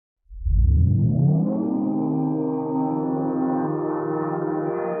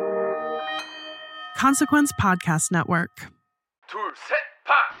Consequence Podcast Network. 둘, 셋,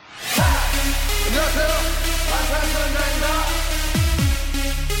 파! 안녕하세요. 반찬선장입니다.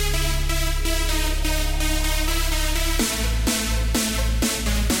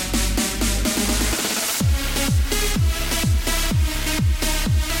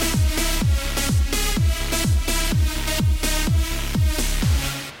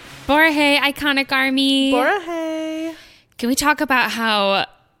 Borahey, Iconic Army. Borahey. Can we talk about how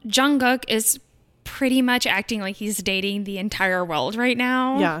Jungkook is pretty much acting like he's dating the entire world right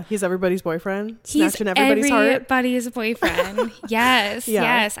now? Yeah, he's everybody's boyfriend. He's snatching everybody's heart. Everybody's boyfriend. Yes, Yeah.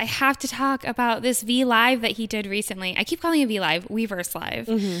 yes. I have to talk about this V Live that he did recently. I keep calling it V Live, Weverse Live.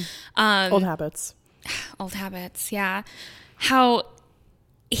 Old habits. Old habits, yeah. How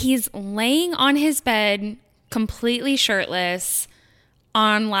he's laying on his bed, completely shirtless,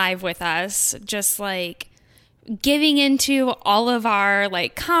 on live with us, just like giving into all of our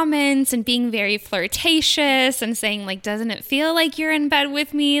like comments and being very flirtatious and saying like, doesn't it feel like you're in bed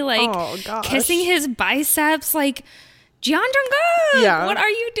with me? Like Oh, gosh. kissing his biceps, like, Jeon Jungkook, Yeah. what are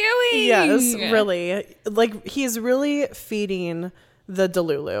you doing? Yes, really. Like, he's really feeding the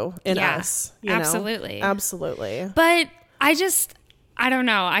Delulu in Yeah, us. You know? absolutely. Absolutely. But I don't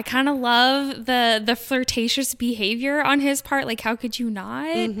know. I kind of love the flirtatious behavior on his part. Like, how could you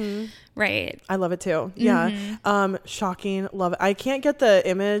not? Right. I love it too. Yeah. Shocking. Love it. I can't get the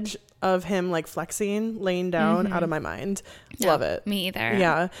image of him like flexing, laying down out of my mind. Love it. Me either.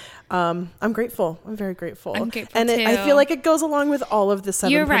 Yeah. I'm grateful. I'm very grateful. I'm grateful and I too. feel like it goes along with all of the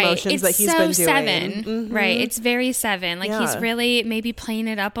 7 You're right. promotions It's that he's so been doing. 7. Right. It's very 7. Like he's Yeah. really maybe playing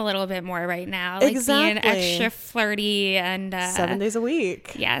it up a little bit more right now. Like being Exactly. extra flirty and 7 days a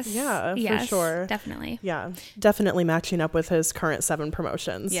week. Yes. Yeah, yes, for sure. Definitely. Yeah. Definitely matching up with his current 7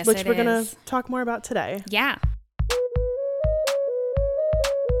 promotions, Yes, which it we're going is. to talk more about today. Yeah.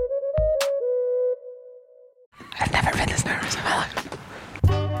 I've never been this nervous in my life.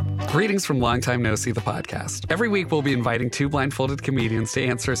 Greetings from Long Time No See, the podcast. Every week, we'll be inviting 2 blindfolded comedians to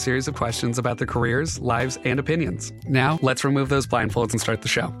answer a series of questions about their careers, lives, and opinions. Now, let's remove those blindfolds and start the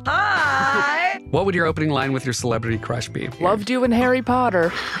show. Hi! What would your opening line with your celebrity crush be? Loved you in Harry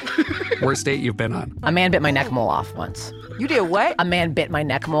Potter. Worst date you've been on? A man bit my neck mole off once. You did what? A man bit my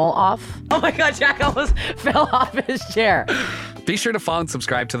neck mole off. Oh my God, Jack almost fell off his chair. Be sure to follow and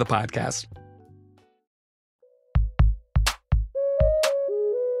subscribe to the podcast.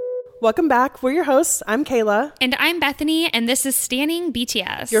 Welcome back. We're your hosts. I'm Kayla, And I'm Bethany, and this is Standing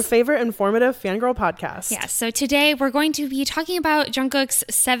BTS. your favorite informative fangirl podcast. Yes. So today we're going to be talking about Jungkook's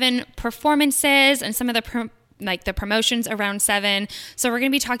 7 performances and some of the the promotions around 7. So we're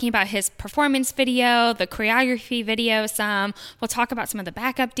going to be talking about his performance video, the choreography video some. We'll talk about some of the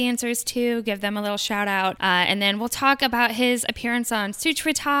backup dancers too, give them a little shout out. And then we'll talk about his appearance on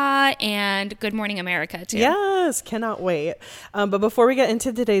Suchwita and Good Morning America too. Yes, cannot wait. But before we get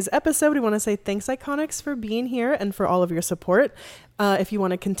into today's episode, we want to say thanks, Iconics, for being here and for all of your support. If you want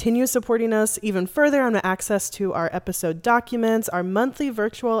to continue supporting us even further on access to our episode documents, our monthly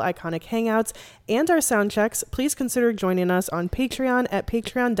virtual Iconic Hangouts, and our sound checks, please consider joining us on Patreon at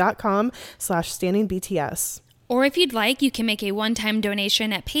patreon.com/standingbts. Or if you'd like, you can make a one-time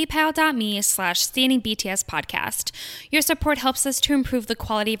donation at paypal.me/standingbtspodcast. Your support helps us to improve the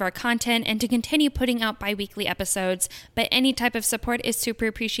quality of our content and to continue putting out bi-weekly episodes, but any type of support is super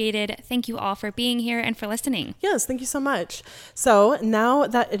appreciated. Thank you all for being here and for listening. Yes, thank you so much. So now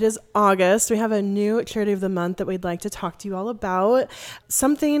that it is August, we have a new charity of the month that we'd like to talk to you all about.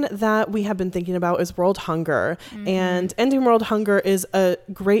 Something that we have been thinking about is world hunger. And ending world hunger is a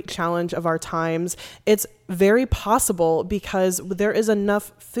great challenge of our times. It's very possible because there is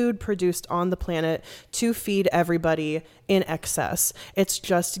enough food produced on the planet to feed everybody in excess. It's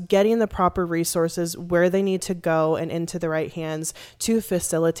just getting the proper resources where they need to go and into the right hands to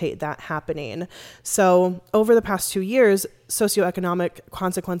facilitate that happening. So over the past 2 years, socioeconomic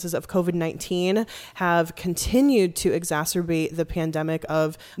consequences of COVID-19 have continued to exacerbate the pandemic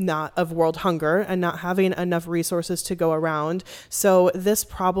of world hunger and not having enough resources to go around. So this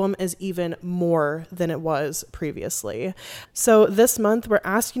problem is even more than it was previously. So this month, we're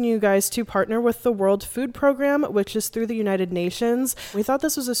asking you guys to partner with the World Food Program, which is through the United Nations. We thought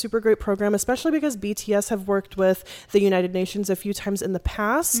this was a super great program, especially because BTS have worked with the United Nations a few times in the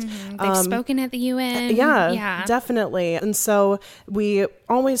past. They've spoken at the UN. Yeah, definitely. And so we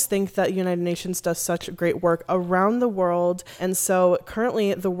always think that United Nations does such great work around the world. And so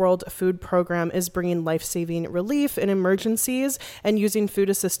currently the World Food Program is bringing life-saving relief in emergencies and using food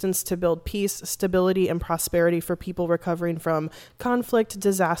assistance to build peace, stability, and prosperity for people recovering from conflict,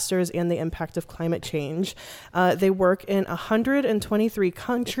 disasters, and the impact of climate change. They work in 123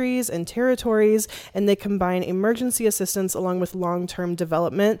 countries and territories, and they combine emergency assistance along with long-term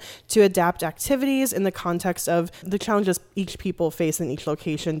development to adapt activities in the context of the challenges each people face in each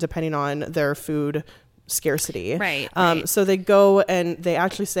location, depending on their food scarcity. Right. So they go and they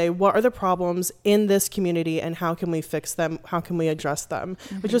actually say, what are the problems in this community and how can we fix them? How can we address them?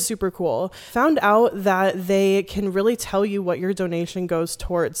 Which is super cool. Found out that they can really tell you what your donation goes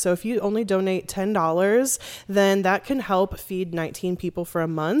towards. So if you only donate $10, then that can help feed 19 people for a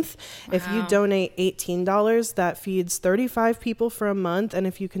month. Wow. If you donate $18, that feeds 35 people for a month. And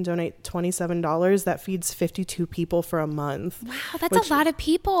if you can donate $27, that feeds 52 people for a month. Wow, that's a lot of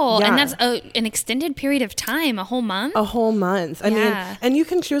people. Yeah. And that's an extended period of time, a whole month? A whole month. I Yeah. mean, and you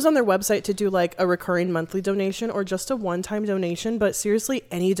can choose on their website to do like a recurring monthly donation or just a one-time donation, but seriously,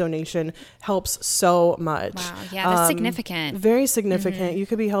 any donation helps so much. Wow, yeah, that's significant. Very significant. You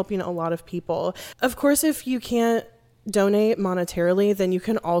could be helping a lot of people. Of course, if you can't donate monetarily, then you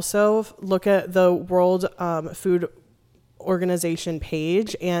can also look at the World Food Organization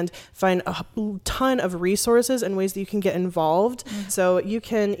page and find a ton of resources and ways that you can get involved. So you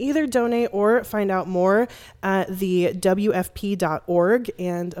can either donate or find out more at the WFP.org.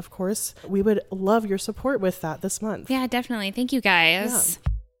 And of course, we would love your support with that this month. Yeah, definitely. Thank you, guys.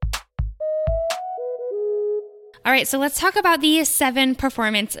 All right, so let's talk about the 7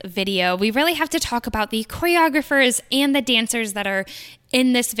 performance video. We really have to talk about the choreographers and the dancers that are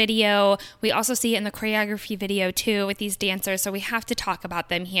in this video. We also see it in the choreography video too with these dancers, so we have to talk about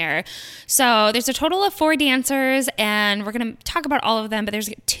them here. So there's a total of 4 dancers, and we're going to talk about all of them, but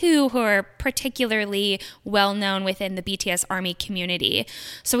there's 2 who are particularly well known within the BTS ARMY community.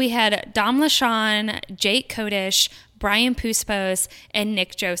 So we had Dom LaShawn, Jake Kodish, Brian Puspos, and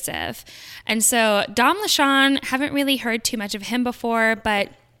Nick Joseph. And so Dom LaShawn, haven't really heard too much of him before, but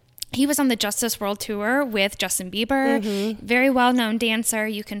he was on the Justice World Tour with Justin Bieber. Very well-known dancer.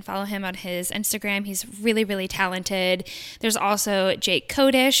 You can follow him on his Instagram. He's really, really talented. There's also Jake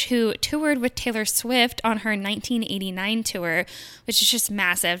Kodish, who toured with Taylor Swift on her 1989 tour, which is just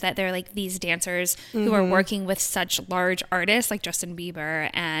massive that they're like these dancers who are working with such large artists like Justin Bieber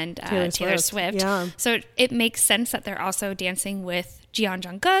and Taylor Swift. Yeah. So it makes sense that they're also dancing with Jeon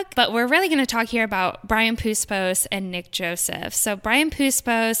Jungkook, but we're really going to talk here about Brian Puspos and Nick Joseph. So Brian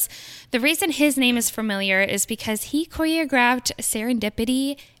Puspos, the reason his name is familiar is because he choreographed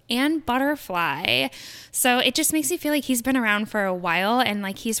Serendipity and Butterfly. So it just makes me feel like he's been around for a while, and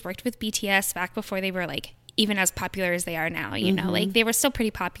like he's worked with BTS back before they were like even as popular as they are now, you know, like they were still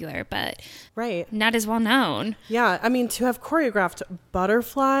pretty popular, but not as well known. Yeah. I mean, to have choreographed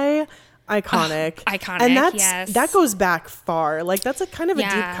Butterfly, iconic. Iconic, and yes. that goes back far. Like that's a kind of a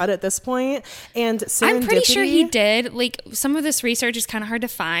deep cut at this point. And Serendipity, I'm pretty sure he did. Like some of this research is kind of hard to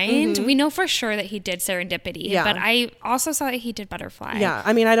find. We know for sure that he did Serendipity, but I also saw that he did Butterfly. Yeah,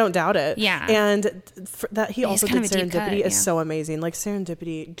 I mean, I don't doubt it. Yeah. And that he also did kind of a deep Serendipity cut, is so amazing. Like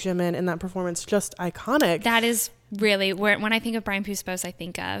Serendipity, Jimin in that performance, just iconic. That is really when I think of Brian Puspos, I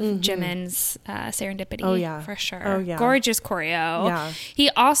think of Jimin's Serendipity. Oh yeah, for sure. Oh yeah, gorgeous choreo. Yeah. He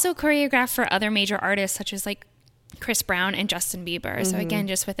also choreographed for other major artists such as like Chris Brown and Justin Bieber. So again,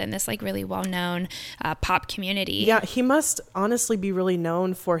 just within this like really well-known pop community. Yeah, he must honestly be really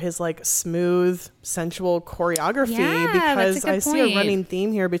known for his like smooth, sensual choreography, because I see a running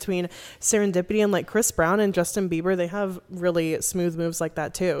theme here between Serendipity and like Chris Brown and Justin Bieber. They have really smooth moves like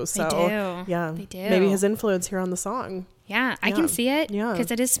that too. So they do. Yeah, they do. Maybe his influence here on the song. Yeah, I can see it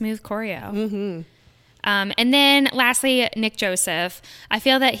because it is smooth choreo. Mm-hmm. And then lastly, Nick Joseph. I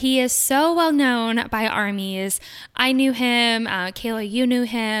feel that he is so well known by ARMYs. I knew him. Kayla, you knew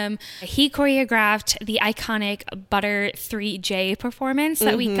him. He choreographed the iconic Butter 3J performance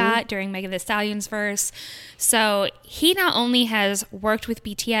that we got during Megan Thee Stallion's verse. So he not only has worked with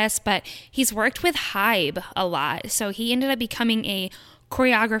BTS, but he's worked with HYBE a lot. So he ended up becoming a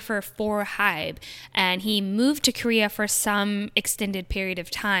choreographer for HYBE, and he moved to Korea for some extended period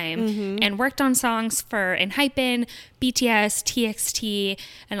of time and worked on songs for ENHYPEN, BTS, TXT,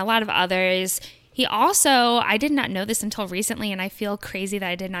 and a lot of others. He also, I did not know this until recently, and I feel crazy that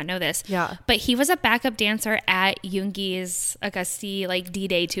I did not know this. Yeah. But he was a backup dancer at Yoongi's Augusti like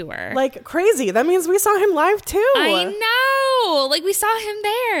D-Day tour. Like crazy. That means we saw him live too. I know. Like we saw him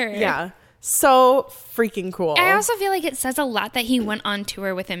there. Yeah. So freaking cool. I also feel like it says a lot that he went on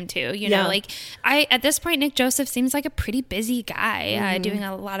tour with him too. You know, like at this point, Nick Joseph seems like a pretty busy guy, doing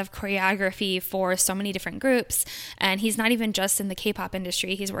a lot of choreography for so many different groups. And he's not even just in the K-pop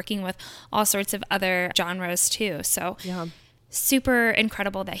industry. He's working with all sorts of other genres too. So super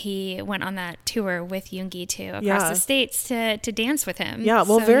incredible that he went on that tour with Yoongi too, across the states to dance with him. Yeah,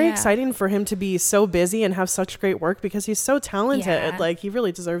 well, so, very exciting for him to be so busy and have such great work because he's so talented. Yeah. Like, he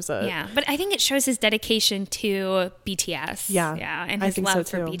really deserves it. Yeah, but I think it shows his dedication to BTS. Yeah, and his love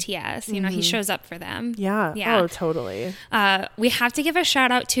for BTS. You know, he shows up for them. Yeah. Oh, totally. We have to give a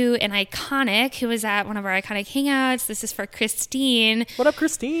shout out to an iconic who was at one of our iconic hangouts. This is for Christine. What up,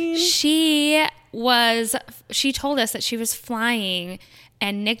 Christine? She told us that she was flying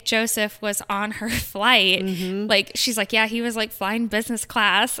and Nick Joseph was on her flight. Like, she's like, yeah, he was like flying business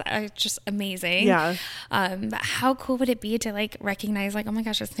class. Just amazing. Yeah. But how cool would it be to like recognize like, oh my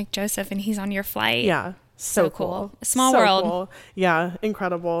gosh, it's Nick Joseph and he's on your flight. Yeah. So cool. Small world. Cool. Yeah.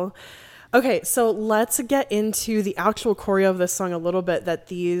 Incredible. Okay, so let's get into the actual choreo of this song a little bit that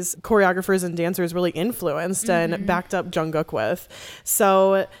these choreographers and dancers really influenced and backed up Jungkook with.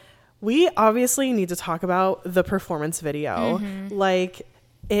 So we obviously need to talk about the performance video. Like,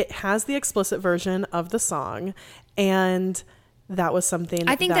 it has the explicit version of the song, and that was something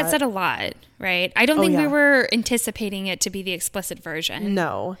I think that said a lot, right? I don't think we were anticipating it to be the explicit version.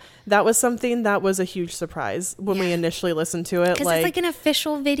 No, that was something that was a huge surprise when we initially listened to it. Because it's like an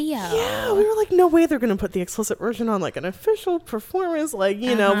official video. Yeah, we were like, no way they're going to put the explicit version on like an official performance. Like,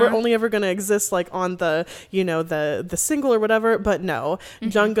 you know, we're only ever going to exist like on the, you know, the single or whatever. But no,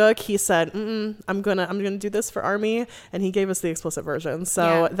 Jungkook, he said, I'm gonna do this for ARMY, and he gave us the explicit version.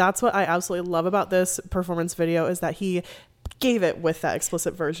 So that's what I absolutely love about this performance video, is that he gave it with that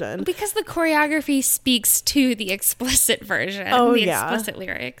explicit version, because the choreography speaks to the explicit version. Explicit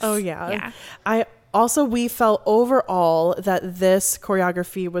lyrics. We felt overall that this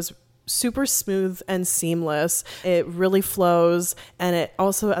choreography was super smooth and seamless. It really flows, and it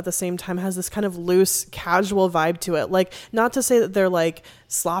also at the same time has this kind of loose, casual vibe to it. Like, not to say that they're like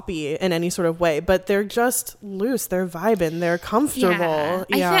sloppy in any sort of way, but they're just loose, they're vibing, they're comfortable.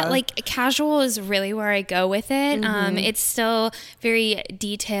 I feel like casual is really where I go with it. It's still very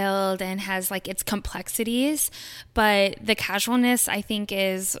detailed and has like its complexities, but the casualness I think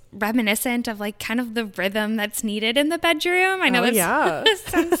is reminiscent of like kind of the rhythm that's needed in the bedroom. I know that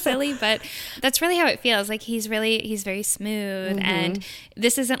sounds silly, but that's really how it feels. Like, he's very smooth, and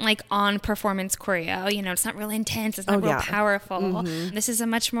this isn't like on performance choreo, you know, it's not real intense, it's not real powerful. This is a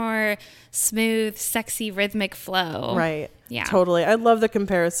much more smooth, sexy, rhythmic flow. Right. Yeah. Totally. I love the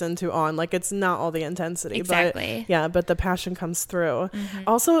comparison to On. Like, it's not all the intensity. Exactly. But the passion comes through.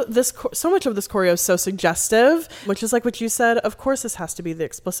 Also, so much of this choreo is so suggestive, which is like what you said. Of course, this has to be the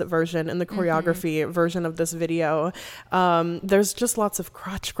explicit version and the choreography version of this video. There's just lots of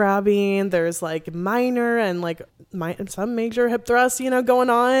crotch grabbing. There's like minor and like some major hip thrusts, you know, going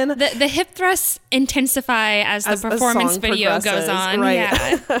on. The hip thrusts intensify as the performance video goes on. Right.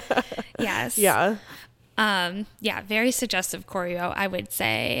 Yeah. Yes. Yeah. Very suggestive choreo, I would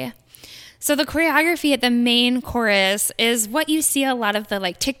say. So the choreography at the main chorus is what you see a lot of the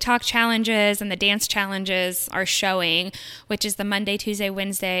like TikTok challenges and the dance challenges are showing, which is the Monday, Tuesday,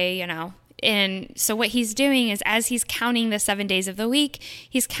 Wednesday, you know. And so what he's doing is, as he's counting the 7 days of the week,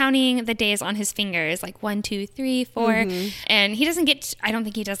 he's counting the days on his fingers, like 1, 2, 3, 4. And he doesn't I don't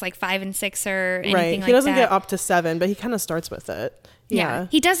think he does like 5 and 6 or anything like that. He doesn't get up to 7, but he kind of starts with it. Yeah.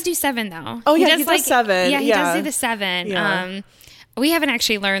 He does do 7 though. Oh, yeah, he does 7. Yeah, he does do the 7. Yeah. We haven't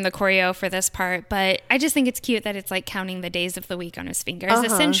actually learned the choreo for this part, but I just think it's cute that it's like counting the days of the week on his fingers.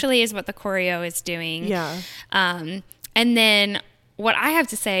 Essentially is what the choreo is doing. Yeah. And then what I have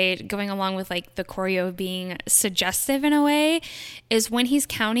to say, going along with like the choreo being suggestive in a way, is when he's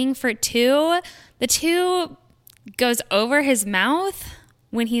counting for 2, the 2 goes over his mouth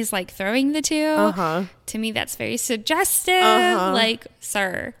when he's like throwing the 2. To me, that's very suggestive. Like,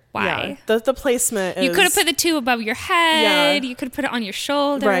 sir, why? Yeah. The placement is... You could have put the 2 above your head. You could have put it on your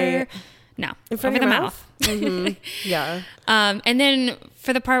shoulder. Right. No, in front over of the your mouth. Yeah. And then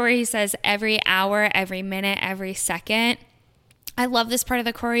for the part where he says every hour, every minute, every second, I love this part of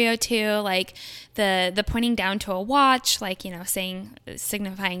the choreo too, like the pointing down to a watch, like, you know,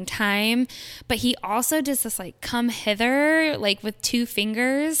 signifying time. But he also does this like come hither, like with 2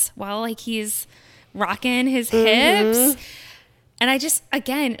 fingers while like he's rocking his hips. And I just,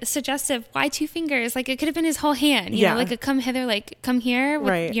 again, suggestive. Why 2 fingers? Like, it could have been his whole hand. You know, like a come hither, like come here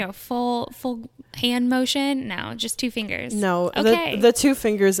with, you know, full hand motion. No, just 2 fingers. No, okay. the 2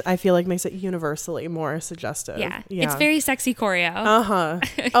 fingers I feel like makes it universally more suggestive. Yeah. It's very sexy choreo.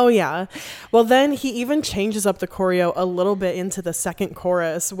 Oh yeah. Well, then he even changes up the choreo a little bit into the second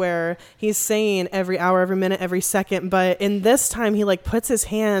chorus where he's saying every hour, every minute, every second, but in this time he like puts his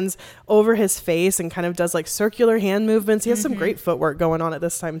hands over his face and kind of does like circular hand movements. He has some great footwork going on at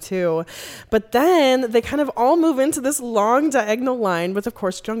this time too. But then they kind of all move into this long diagonal line with, of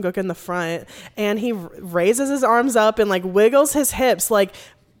course, Jungkook in the front, and he raises his arms up and like wiggles his hips, like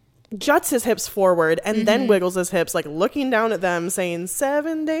juts his hips forward and then wiggles his hips, like looking down at them saying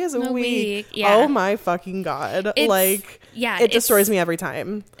 7 days a week. Yeah. Oh my fucking God. It destroys me every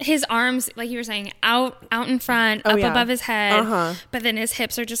time. His arms, like you were saying, out in front, up above his head, but then his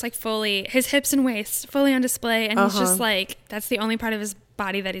hips are just like his hips and waist fully on display, and he's just like, that's the only part of his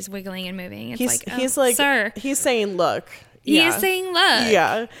body that he's wiggling and moving. He's like, sir. He's saying, look. He is saying, look.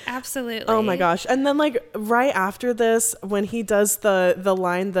 Yeah. Absolutely. Oh my gosh. And then like right after this, when he does the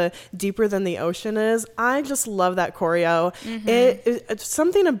line, the deeper than the ocean is, I just love that choreo. It's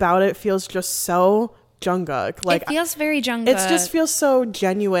something about it feels just so Jungkook. Like, it feels very Jungkook. It just feels so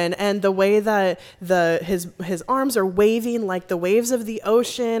genuine, and the way that his arms are waving like the waves of the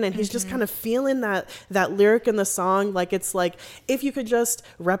ocean, and he's just kind of feeling that lyric in the song. Like, it's like, if you could just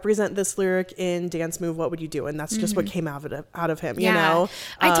represent this lyric in dance move, what would you do? And that's just what came out of him. You know,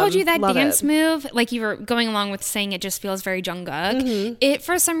 I told you that dance move, like you were going along with saying, it just feels very Jungkook. It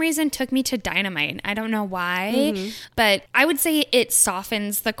for some reason took me to Dynamite. I don't know why, but I would say it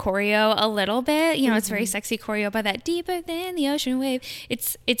softens the choreo a little bit. You know, it's very sexy choreo, but that deeper than the ocean wave,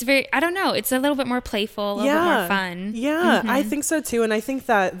 it's very, I don't know, it's a little bit more playful, a little bit more fun. I think so too. And I think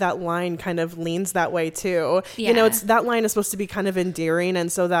that line kind of leans that way too. You know, it's that line is supposed to be kind of endearing, and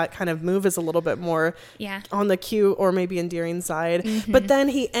so that kind of move is a little bit more on the cute or maybe endearing side. But then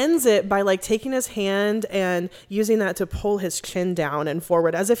he ends it by like taking his hand and using that to pull his chin down and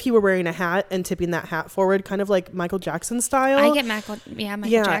forward, as if he were wearing a hat and tipping that hat forward, kind of like Michael Jackson style. I get Michael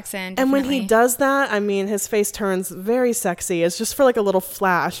Jackson, definitely. And when he does that, I mean, his face turns very sexy. It's just for like a little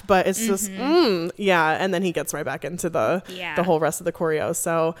flash, but it's just and then he gets right back into the whole rest of the choreo.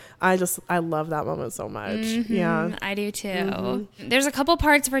 So I love that moment so much. I do too. There's a couple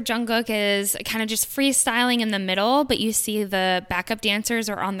parts where Jungkook is kind of just freestyling in the middle, but you see the backup dancers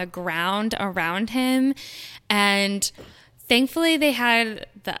are on the ground around him, and thankfully they had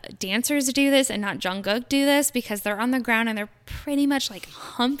the dancers do this and not Jungkook do this, because they're on the ground and they're pretty much like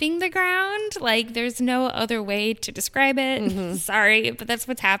humping the ground. Like, there's no other way to describe it. Sorry, but that's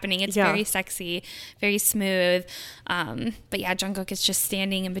what's happening. It's very sexy, very smooth. But yeah, Jungkook is just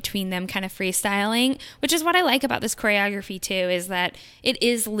standing in between them, kind of freestyling, which is what I like about this choreography too, is that it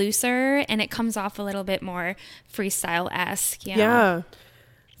is looser and it comes off a little bit more freestyle-esque. Yeah.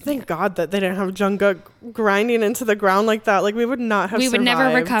 Thank God that they didn't have Jungkook grinding into the ground like that. Like, we would not have survived. Would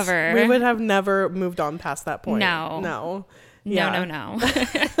never recover. We would have never moved on past that point. No.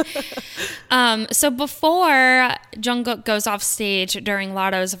 So before Jungkook goes off stage during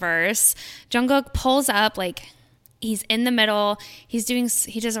Lotto's verse, Jungkook pulls up, like, he's in the middle. He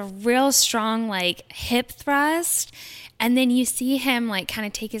does a real strong, like, hip thrust. And then you see him, like, kind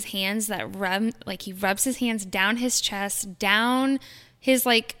of take his hands he rubs his hands down his chest, down his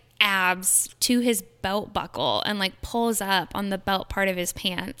like abs to his belt buckle, and like pulls up on the belt part of his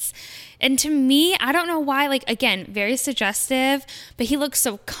pants. And to me, I don't know why, like, again, very suggestive, but he looks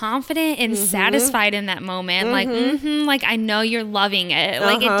so confident and satisfied in that moment. Like I know you're loving it.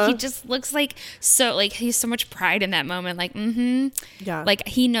 Like he just looks like so, like, he's so much pride in that moment. Like, like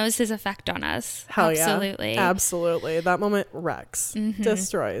he knows his effect on us. Hell absolutely. Yeah. Absolutely. That moment wrecks,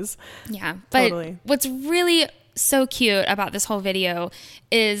 destroys. Yeah. But totally. What's really so cute about this whole video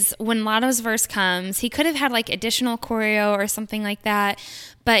is when Lotto's verse comes, he could have had like additional choreo or something like that,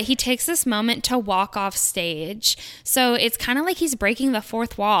 but he takes this moment to walk off stage. So it's kind of like he's breaking the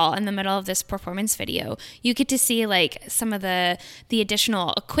fourth wall in the middle of this performance video. You get to see like some of the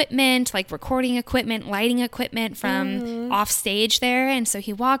additional equipment, like recording equipment, lighting equipment from off stage there. And so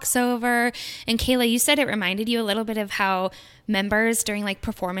he walks over, and Kayla, you said it reminded you a little bit of how members during like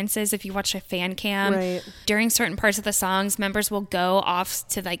performances, if you watch a fan cam, during certain parts of the songs, members will go off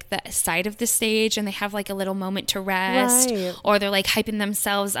to like the side of the stage and they have like a little moment to rest, or they're like hyping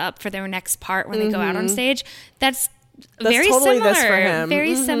themselves up for their next part when they go out on stage. That's very totally similar. This for him.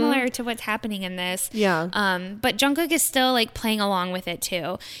 Very similar to what's happening in this. Yeah. But Jungkook is still like playing along with it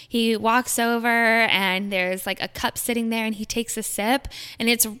too. He walks over and there's like a cup sitting there and he takes a sip, and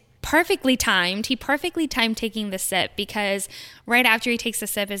it's perfectly timed. He perfectly timed taking the sip, because right after he takes the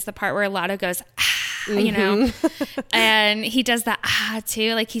sip is the part where Lotto goes, you know, and he does the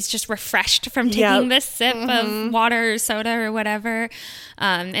too, like he's just refreshed from taking this sip of water or soda or whatever.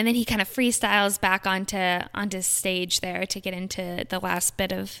 And then he kind of freestyles back onto stage there to get into the last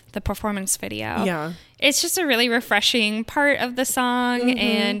bit of the performance video. Yeah. It's just a really refreshing part of the song,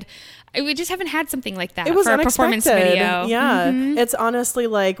 and we just haven't had something like that It was for a performance unexpected. video. Yeah. It's honestly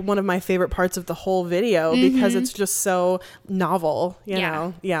like one of my favorite parts of the whole video because it's just so novel, you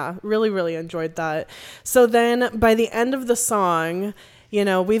know? Yeah. Really, really enjoyed that. So then by the end of the song, you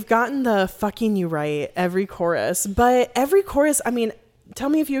know, we've gotten the fucking you right every chorus, but every chorus, I mean, tell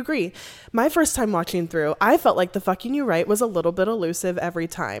me if you agree. My first time watching through, I felt like the fucking you right was a little bit elusive every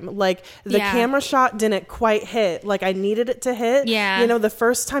time. Like the camera shot didn't quite hit like I needed it to hit. Yeah. You know, the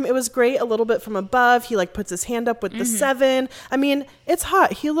first time it was great, a little bit from above. He like puts his hand up with the 7. I mean, it's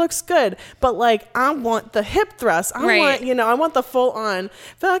hot. He looks good. But like, I want the hip thrust. I want, you know, I want the full on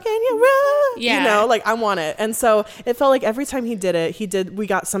fucking you right. Yeah. You know, like I want it. And so it felt like every time he did it, we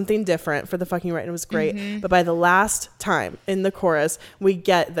got something different for the fucking you right. And it was great. But by the last time in the chorus, we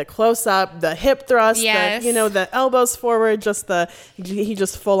get the close up, the hip thrust, the, you know, the elbows forward, he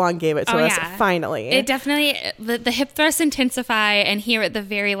just full on gave it to us finally. It definitely, the hip thrusts intensify, and here at the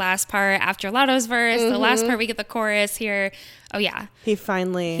very last part after Lotto's verse, the last part we get the chorus here. Oh yeah. He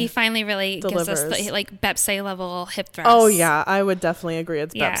finally really delivers. Gives us the, like Bepsay level hip thrust. Oh yeah, I would definitely agree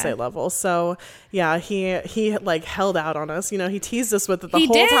it's Bepsay level. So yeah, he like held out on us. You know, he teased us with it the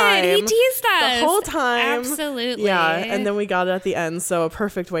whole time. He teased us the whole time. Absolutely. Yeah, and then we got it at the end. So a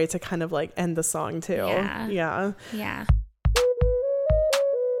perfect way to kind of like end the song too. Yeah.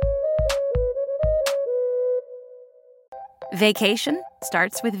 Vacation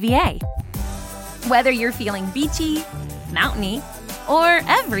starts with VA. Whether you're feeling beachy, mountainy, or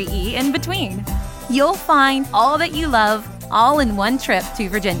every E in between, you'll find all that you love all in one trip to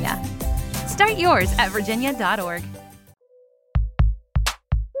Virginia. Start yours at virginia.org.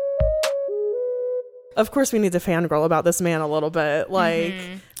 Of course, we need to fangirl about this man a little bit. Like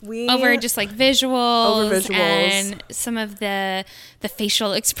over just like visuals, and some of the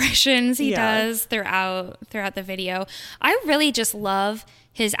facial expressions he does throughout the video. I really just love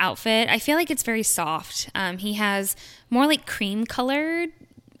his outfit. I feel like it's very soft. He has more like cream colored.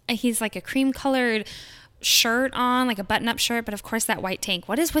 He's like a cream colored shirt on, like a button up shirt, but of course that white tank.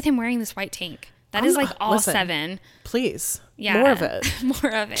 What is with him wearing this white tank? That is like all 7. Please. Yeah. More of it.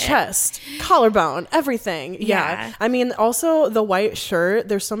 More of it. Chest, collarbone, everything. Yeah. I mean, also the white shirt,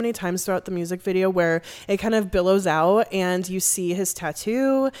 there's so many times throughout the music video where it kind of billows out and you see his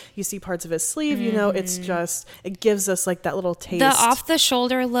tattoo, you see parts of his sleeve, you know, it's just, it gives us like that little taste. The off the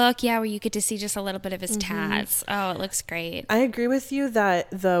shoulder look, where you get to see just a little bit of his tats. Oh, it looks great. I agree with you that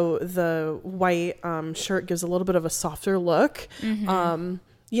the white shirt gives a little bit of a softer look.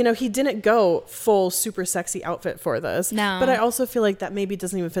 You know, he didn't go full super sexy outfit for this. No. But I also feel like that maybe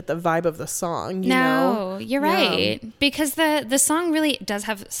doesn't even fit the vibe of the song, you know? You're right. Because the song really does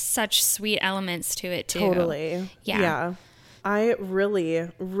have such sweet elements to it, too. Totally. Yeah. I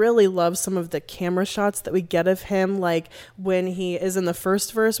really, really love some of the camera shots that we get of him, like when he is in the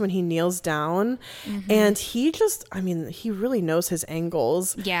first verse, when he kneels down. And he just, I mean, he really knows his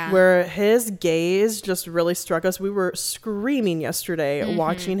angles. Yeah. Where his gaze just really struck us. We were screaming yesterday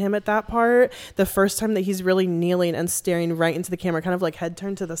watching him at that part. The first time that he's really kneeling and staring right into the camera, kind of like head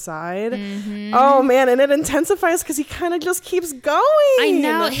turned to the side. Oh, man. And it intensifies because he kind of just keeps going. I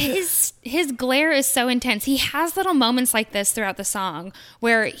know. His glare is so intense. He has little moments like this throughout the song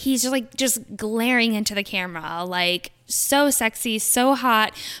where he's just glaring into the camera, like so sexy, so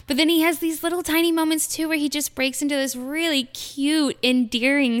hot. But then he has these little tiny moments too where he just breaks into this really cute,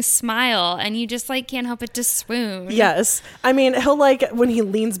 endearing smile, and you just like can't help but to swoon. Yes. I mean, he'll like, when he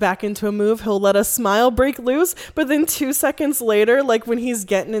leans back into a move, he'll let a smile break loose, but then 2 seconds later, like when he's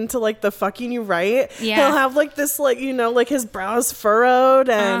getting into like the fucking you right, he'll have like this, like, you know, like his brows furrowed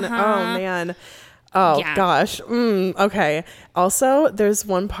and oh man. Oh, gosh. Okay. Also, there's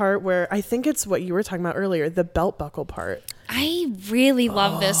one part where I think it's what you were talking about earlier, the belt buckle part. I really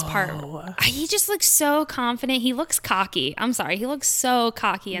love this part. He just looks so confident. He looks cocky. I'm sorry. He looks so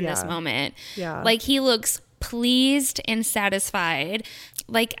cocky in this moment. Yeah. Like he looks pleased and satisfied.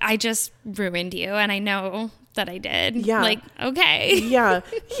 Like I just ruined you, and I know that I did. Yeah. Like, okay. Yeah.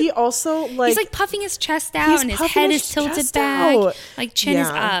 He also like... He's like puffing his chest out and his head is tilted back. Out. Like chin is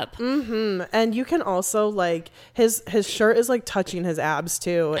up. And you can also like... His shirt is like touching his abs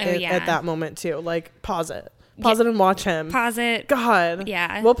too at that moment too. Like pause it. Pause it and watch him. Pause it. God.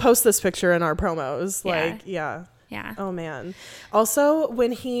 Yeah. We'll post this picture in our promos. Like, yeah. Yeah. Oh man. Also,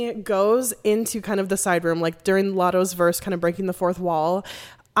 when he goes into kind of the side room, like during Lotto's verse, kind of breaking the fourth wall,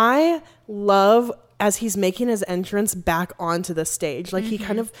 I love as he's making his entrance back onto the stage, like he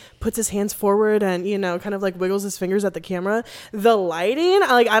kind of puts his hands forward and, you know, kind of like wiggles his fingers at the camera. The lighting,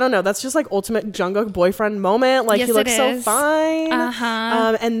 like, I don't know, that's just like ultimate Jungkook boyfriend moment. Like, yes, he looks so fine.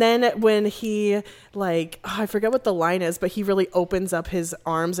 And then when he, like, I forget what the line is, but he really opens up his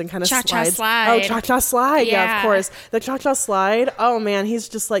arms and kind of Cha-cha slides. slide. Oh, cha-cha slide. Yeah, Yeah. of course. The cha-cha slide. Oh man, he's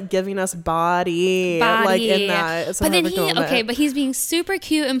just like giving us body. Like in that. It's a but then perfect moment. but he's being super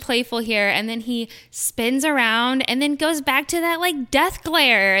cute and playful here, and then he spins around and then goes back to that like death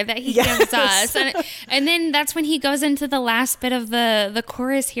glare that he gives us, and then that's when he goes into the last bit of the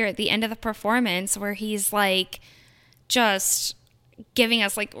chorus here at the end of the performance, where he's like just giving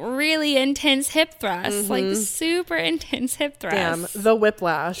us like really intense hip thrusts, like super intense hip thrusts. Damn, the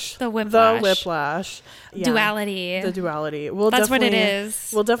whiplash. The whiplash. Yeah. Duality. The duality. That's what it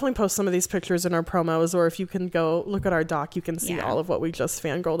is. We'll definitely post some of these pictures in our promos, or if you can go look at our doc, you can see all of what we just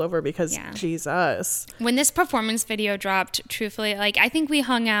fangirled over, because Jesus. When this performance video dropped, truthfully, like I think we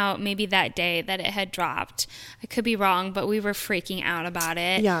hung out maybe that day that it had dropped. I could be wrong, but we were freaking out about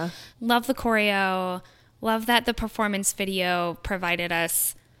it. Yeah. Love the choreo. Love that the performance video provided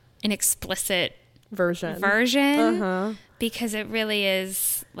us an explicit version, because it really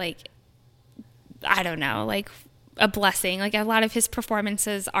is like, I don't know, like a blessing. Like a lot of his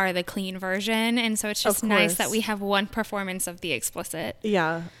performances are the clean version, and so it's just nice that we have one performance of the explicit.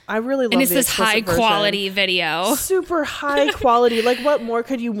 Yeah, I really love. And it's the this high quality video, super high quality. Like, what more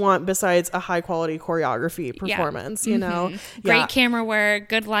could you want besides a high quality choreography performance? You know, great camera work,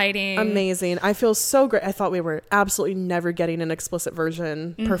 good lighting, amazing. I feel so great. I thought we were absolutely never getting an explicit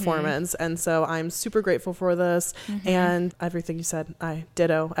version performance, and so I'm super grateful for this. And everything you said, I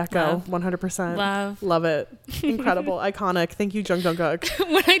ditto, echo, 100%. Love it. Incredible, iconic. Thank you, Jungkook.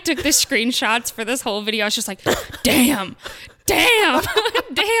 When I took the screenshots for this whole video, I was just like, damn,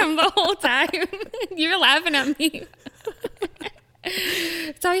 the whole time. You were laughing at me.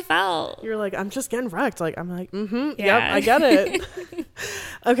 That's how I felt. You're like, I'm just getting wrecked. Like, I'm like, yep, Yeah. I get it.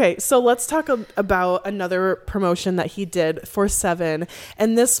 Okay, so let's talk about another promotion that he did for Seven.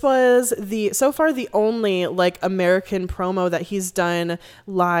 And this was so far the only like American promo that he's done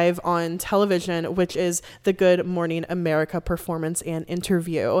live on television, which is the Good Morning America performance and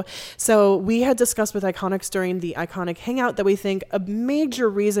interview. So we had discussed with Iconics during the Iconic Hangout that we think a major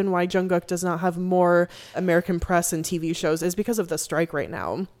reason why Jungkook does not have more American press and TV shows is because of the strike right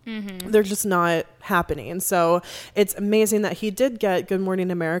now. They're just not happening. So it's amazing that he did get Good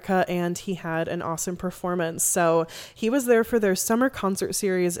Morning America, and he had an awesome performance. So he was there for their summer concert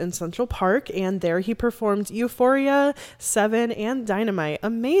series in Central Park, and there he performed Euphoria, Seven, and Dynamite.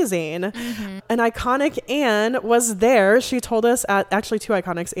 Amazing. An Iconic Anne was there. She told us actually two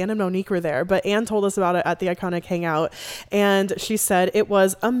Iconics, Anne and Monique were there, but Anne told us about it at the Iconic Hangout, and she said it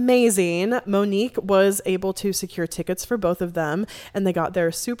was amazing. Monique was able to secure tickets for both of them, and they got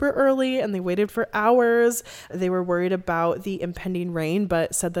there super early, and they waited for hours. They were worried about the impending rain,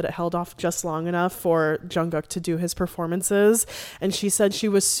 but said that it held off just long enough for Jungkook to do his performances. And she said she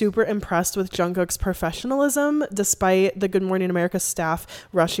was super impressed with Jungkook's professionalism, despite the Good Morning America staff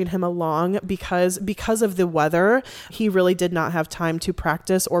rushing him along, because of the weather. He really did not have time to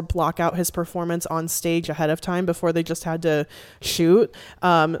practice or block out his performance on stage ahead of time before they just had to shoot.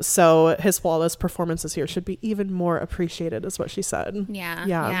 So his flawless performances here should be even more appreciated, is what she said.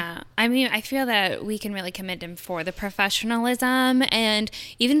 Yeah. I mean, I feel that we can really commend him for the professionalism, and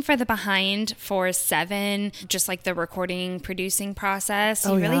even for the behind for Seven, just like the recording, producing process.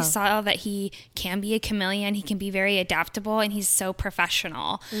 You really saw that he can be a chameleon. He can be very adaptable, and he's so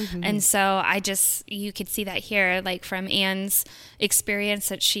professional. And so you could see that here, like from Anne's experience,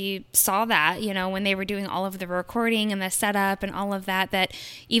 that she saw that, you know, when they were doing all of the recording and the setup and all of that, that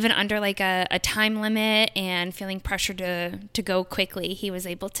even under like a time limit and feeling pressure to go quickly, he was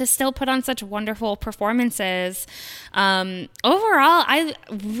able to still put on such wonderful performances. Overall, I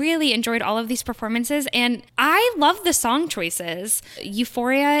really enjoyed all of these performances, and I love the song choices.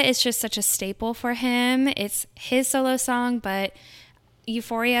 Euphoria is just such a staple for him. It's his solo song, but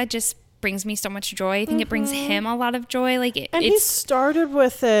Euphoria just brings me so much joy. I think it brings him a lot of joy. He started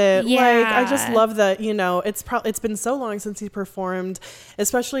with it. Yeah. Like, I just love that, you know, it's been so long since he performed,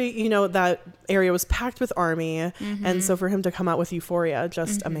 especially, you know, that area was packed with ARMY. And so for him to come out with Euphoria,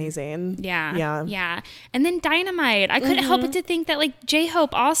 just amazing. Yeah. And then Dynamite. I couldn't help but to think that like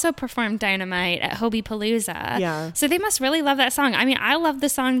J-Hope also performed Dynamite at Hobie Palooza. Yeah. So they must really love that song. I mean, I love the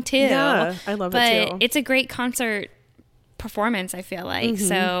song too. Yeah, I love it too. But it's a great concert performance, I feel like.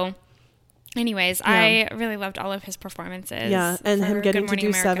 So Anyways, I really loved all of his performances. Yeah, and him getting to do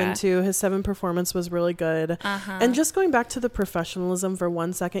America. 7 too. His 7 performance was really good. And just going back to the professionalism for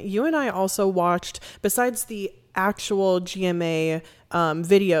 1 second, you and I also watched, besides the actual GMA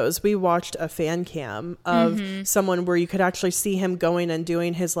videos, we watched a fan cam of someone where you could actually see him going and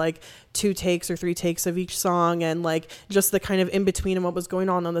doing his like 2 takes or 3 takes of each song, and like just the kind of in between and what was going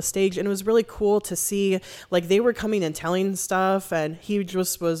on the stage. And it was really cool to see, like, they were coming and telling stuff and he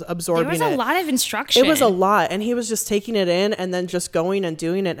just was absorbing it. There was a lot of instruction. It was a lot, and he was just taking it in and then just going and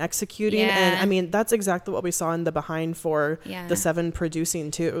doing and executing. And I mean, that's exactly what we saw in the behind for the 7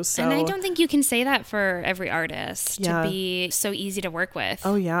 producing too. So, and I don't think you can say that for every artist to be so easy to work with.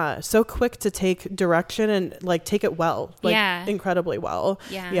 Oh yeah, so quick to take direction and like take it well, like incredibly well.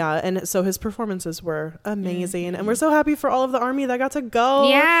 Yeah, and so his performances were amazing, and we're so happy for all of the Army that got to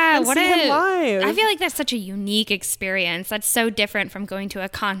go. and see him live. I feel like that's such a unique experience. That's so different from going to a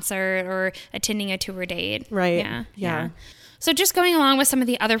concert or attending a tour date. Right. Yeah. So just going along with some of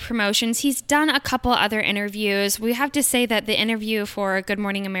the other promotions, he's done a couple other interviews. We have to say that the interview for Good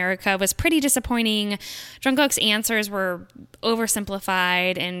Morning America was pretty disappointing. Jungkook's answers were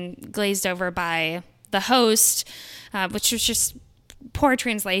oversimplified and glazed over by the host, which was just poor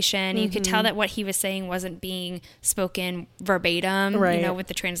translation. You could tell that what he was saying wasn't being spoken verbatim, you know, with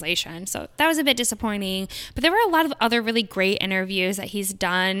the translation. So that was a bit disappointing. But there were a lot of other really great interviews that he's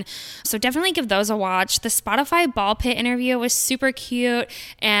done. So definitely give those a watch. The Spotify Ball Pit interview was super cute.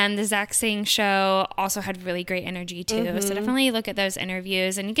 And the Zach Sang show also had really great energy too. So definitely look at those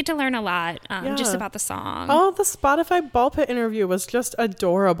interviews and you get to learn a lot just about the song. Oh, the Spotify Ball Pit interview was just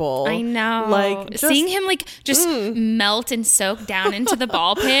adorable. I know. Like seeing him like just melt and soak down into the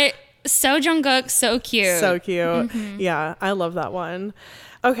ball pit. So Jungkook, so cute. So cute. Yeah, I love that one.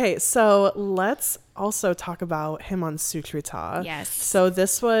 Okay, so let's also talk about him on Sutrita. Yes. So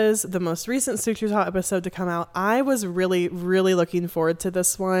this was the most recent Sutrita episode to come out. I was really, really looking forward to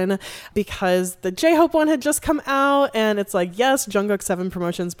this one because the J-Hope one had just come out, and it's like, yes, Jungkook 7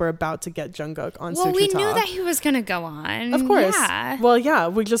 promotions were about to get Jungkook on Sutrita. Well, we knew that he was going to go on. Of course. Yeah. Well, yeah,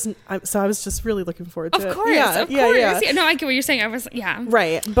 so I was just really looking forward to it. Of course. Yeah. Yeah. No, I get what you're saying.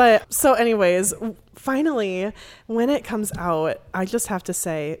 Right. But so anyways, finally, when it comes out, I just have to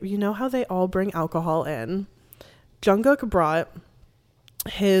say, you know how they all bring alcohol in? Jungkook brought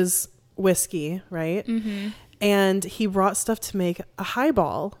his whiskey, right? And he brought stuff to make a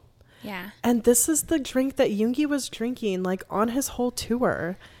highball. Yeah. And this is the drink that Yoongi was drinking like on his whole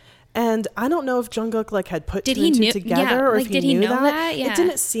tour. And I don't know if Jungkook like had put 2 and 2 together or if he knew that. Yeah. It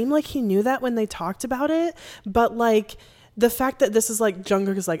didn't seem like he knew that when they talked about it, but like the fact that this is like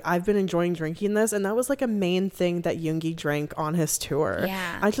Jungkook is like, I've been enjoying drinking this, and that was like a main thing that Yoongi drank on his tour.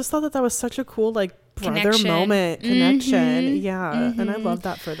 Yeah. I just thought that was such a cool like brother Connection. moment connection. And I love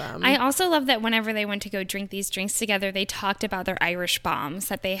that for them. I also love that whenever they went to go drink these drinks together, they talked about their Irish bombs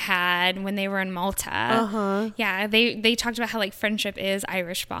that they had when they were in Malta. Yeah, they talked about how like friendship is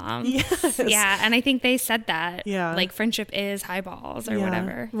Irish bomb. Yes. Yeah, and I think they said that. Yeah. Like friendship is highballs or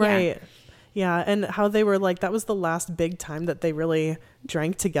whatever. Right. Yeah, and how they were like, that was the last big time that they really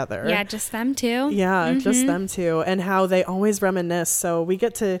drank together. Yeah, just them two. Yeah, just them two. And how they always reminisce. So we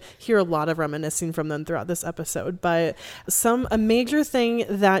get to hear a lot of reminiscing from them throughout this episode. But a major thing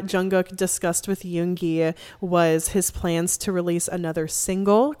that Jungkook discussed with Yoongi was his plans to release another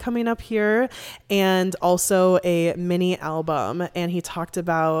single coming up here and also a mini album. And he talked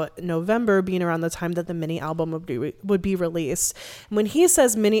about November being around the time that the mini album would be released. When he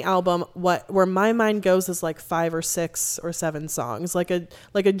says mini album, where my mind goes is like 5 or 6 or 7 songs, like a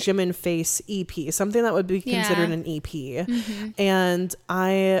Jimin Face EP, something that would be considered an EP. And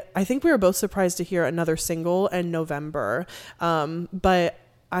I think we were both surprised to hear another single in November. But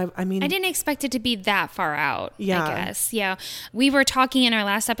I mean, I didn't expect it to be that far out. Yeah. I guess. Yeah. We were talking in our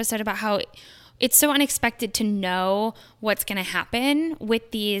last episode about how it's so unexpected to know what's going to happen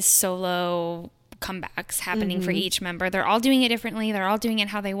with these solo comebacks happening for each member. They're all doing it differently. They're all doing it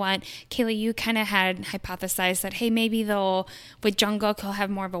how they want. Kayla, you kind of had hypothesized that, hey, maybe with Jungkook, he'll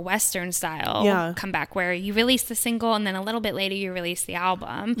have more of a Western style comeback where you release the single and then a little bit later you release the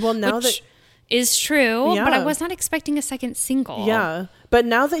album. Well, now which is true, but I was not expecting a second single. Yeah. But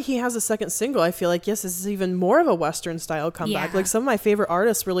now that he has a second single, I feel like, yes, this is even more of a Western style comeback. Yeah. Like some of my favorite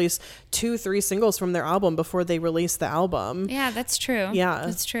artists release 2-3 singles from their album before they release the album. Yeah, that's true. Yeah.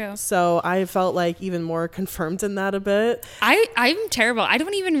 That's true. So I felt like even more confirmed in that a bit. I'm terrible. I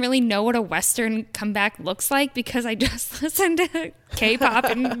don't even really know what a Western comeback looks like because I just listen to K-pop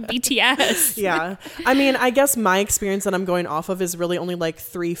and BTS. Yeah. I mean, I guess my experience that I'm going off of is really only like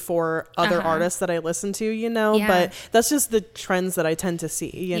 3-4 other artists that I listen to, you know, but that's just the trends that I tend to see,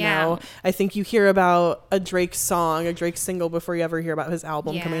 you know? I think you hear about a Drake song, a Drake single before you ever hear about his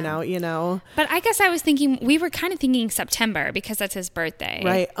album coming out, you know? But I guess I was thinking, we were kind of thinking September because that's his birthday.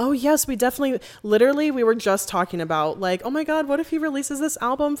 Right. Oh, yes, we definitely, literally, we were just talking about like, oh my God, what if he releases this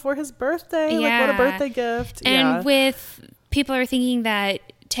album for his birthday? Like, what a birthday gift. And with people are thinking that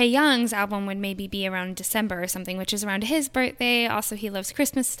Taehyung's album would maybe be around December or something, which is around his birthday. Also, he loves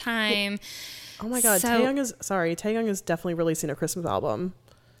Christmas time. Oh my God, Taehyung is definitely releasing a Christmas album.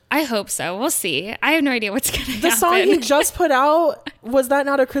 I hope so. We'll see. I have no idea what's going to happen. The song he just put out, was that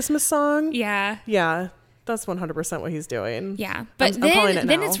not a Christmas song? Yeah. Yeah. That's 100% what he's doing. Yeah. But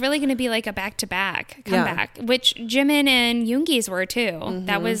then it's really going to be like a back-to-back comeback, which Jimin and Yoongi's were too. Mm-hmm.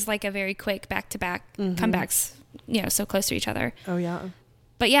 That was like a very quick back-to-back comebacks, you know, so close to each other. Oh, yeah.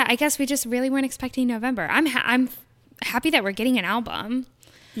 But yeah, I guess we just really weren't expecting November. I'm happy that we're getting an album.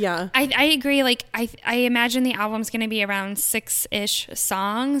 Yeah. I agree. Like, I imagine the album's going to be around 6-ish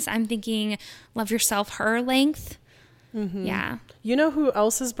songs. I'm thinking Love Yourself, Her length. Mm-hmm. Yeah. You know who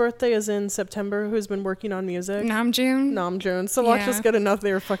else's birthday is in September who's been working on music? Namjoon. So watch us get enough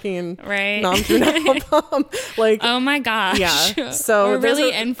their fucking right. Namjoon album. Like, oh my gosh. Yeah. So we're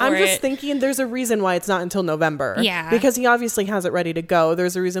really in for it. I'm just thinking there's a reason why it's not until November. Yeah. Because he obviously has it ready to go.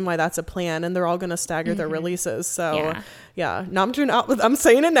 There's a reason why that's a plan, and they're all going to stagger their releases. So yeah. Namjoon album, I'm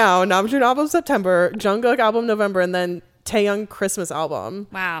saying it now. Namjoon album September, Jungkook album November, and then Taehyung Christmas album.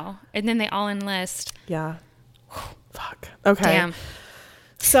 Wow. And then they all enlist. Yeah. Fuck. Okay. Damn.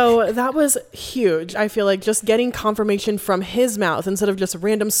 So that was huge. I feel like just getting confirmation from his mouth instead of just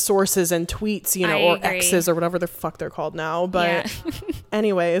random sources and tweets, you know, or X's or whatever the fuck they're called now. But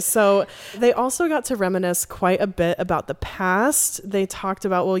anyways, so they also got to reminisce quite a bit about the past. They talked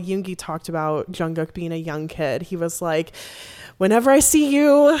about, well, Yoongi talked about Jungkook being a young kid. He was like, whenever I see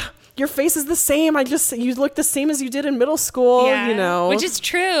you, your face is the same. You look the same as you did in middle school, you know. Which is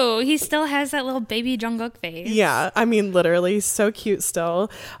true. He still has that little baby Jungkook face. Yeah. I mean, literally so cute still.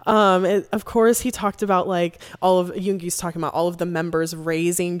 Of course, he talked about like Yoongi's talking about all of the members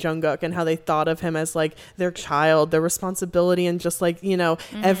raising Jungkook and how they thought of him as like their child, their responsibility, and just like, you know,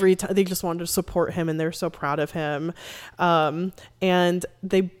 every time they just wanted to support him and they're so proud of him. And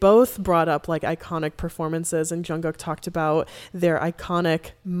they both brought up like iconic performances, and Jungkook talked about their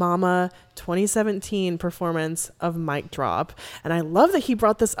iconic Mama 2017 performance of Mic Drop. And I love that he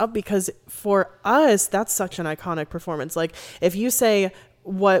brought this up because for us, that's such an iconic performance. Like, if you say,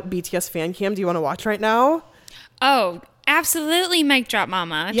 what BTS fan cam do you want to watch right now? Oh, absolutely. Mic Drop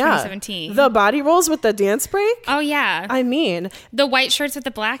Mama 2017. The body rolls with the dance break. Oh yeah. I mean, the white shirts with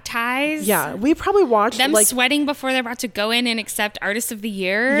the black ties. Yeah. We probably watched them like sweating before they're about to go in and accept Artist of the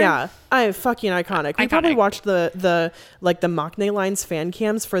Year. Yeah. Fucking iconic. We probably watched the Maknae Lines fan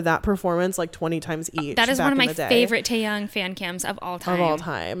cams for that performance like 20 times each. That is one of my favorite Taehyung fan cams of all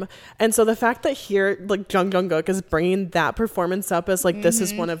time. And so the fact that here like Jungkook is bringing that performance up as like this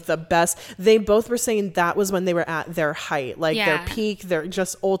is one of the best. They both were saying that was when they were at their height, like their peak, their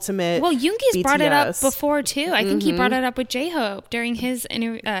just ultimate. Well, Yoongi's BTS. Brought it up before too. I think he brought it up with J-Hope during his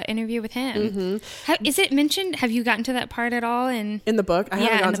interview with him. Is it mentioned? Have you gotten to that part at all in the book? I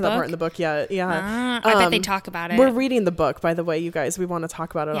haven't gotten to that part in the book yet. I bet they talk about it. We're reading the book, by the way, you guys. We want to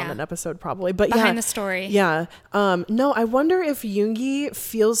talk about it on an episode probably. But behind the story. Yeah. No, I wonder if Yoongi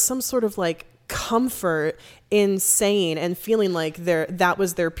feels some sort of like comfort in saying and feeling like that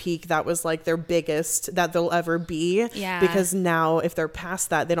was their peak, that was like their biggest that they'll ever be. Yeah. Because now if they're past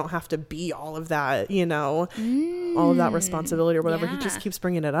that, they don't have to be all of that, you know, all of that responsibility or whatever. He just keeps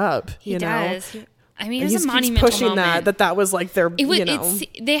bringing it up. He does. I mean, it's a monumental pushing moment. that was like their,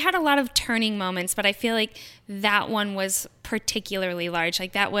 they had a lot of turning moments, but I feel like that one was particularly large.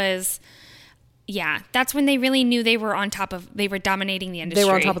 Like that was, that's when they really knew they were they were dominating the industry. They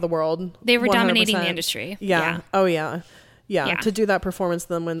were on top of the world. They were 100%. Dominating the industry. Yeah. Oh yeah. Yeah, to do that performance,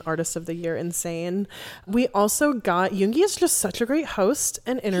 then win Artist of the Year, insane. We also got, Yoongi is just such a great host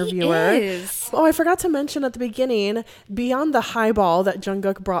and interviewer. He is. Oh, I forgot to mention at the beginning, beyond the highball that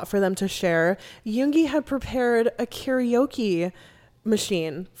Jungkook brought for them to share, Yoongi had prepared a karaoke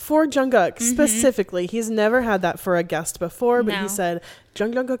machine for Jungkook specifically. He's never had that for a guest before, but he said,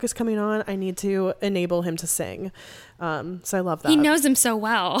 Jungkook is coming on. I need to enable him to sing. So I love that. He knows him so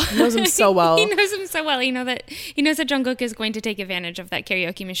well. He knows him so well. He knows that Jungkook is going to take advantage of that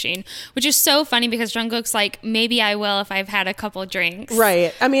karaoke machine, which is so funny because Jungkook's like, maybe I will if I've had a couple drinks.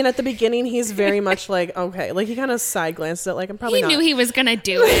 Right. I mean, at the beginning, he's very much like, okay, like he kind of side glanced at like, I'm probably not. He knew he was gonna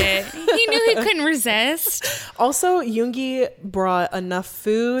do it. He knew he couldn't resist. Also, Yoongi brought enough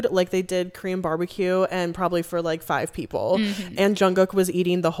food, like they did Korean barbecue, and probably for like 5 people. And Jungkook was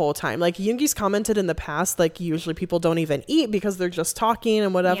eating the whole time. Like Yoongi's commented in the past, like usually people don't even eat because they're just talking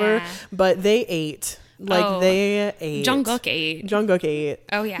and whatever, Yeah. but they ate. Like they ate. Jungkook ate. Jungkook ate.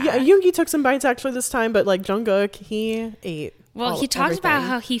 Oh, yeah. Yeah, Yoongi took some bites actually this time, but like Jungkook, he ate. Well, he talked about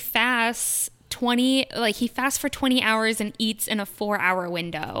how he fasts for 20 hours and eats in a 4-hour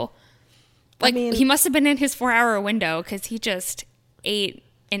window. Like, he must have been in his 4-hour window because he just ate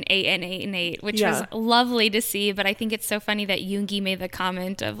and ate and ate and ate, which was lovely to see. But I think it's so funny that Yoongi made the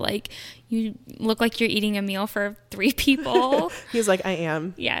comment of like, you look like you're eating a meal for 3 people. He's like, I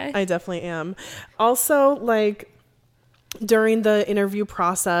am. Yeah. I definitely am. Also, like, during the interview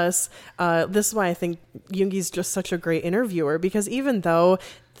process, this is why I think Yoongi's just such a great interviewer, because even though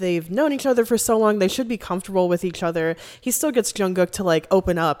they've known each other for so long, they should be comfortable with each other, he still gets Jungkook to like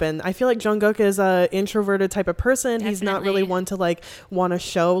open up. And I feel like Jungkook is a introverted type of person. Definitely. He's not really one to like want to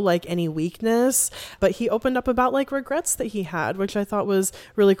show like any weakness, but he opened up about like regrets that he had, which I thought was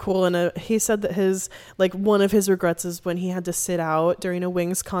really cool. And he said that his like one of his regrets is when he had to sit out during a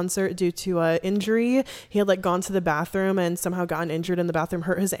Wings concert due to injury. He had like gone to the bathroom and somehow gotten injured in the bathroom,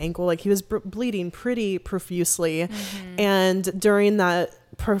 hurt his ankle. Like he was bleeding pretty profusely. And during that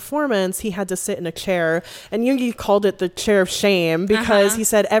performance, he had to sit in a chair, and Yoongi called it the chair of shame because he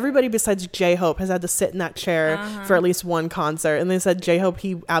said everybody besides J-Hope has had to sit in that chair for at least one concert, and they said J-Hope,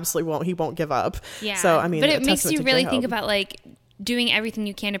 he absolutely won't give up. Yeah. So I mean, but it makes you really J-Hope. think about like doing everything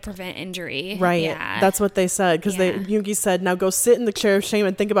you can to prevent injury. Right. Yeah. That's what they said, because Yoongi said, now go sit in the chair of shame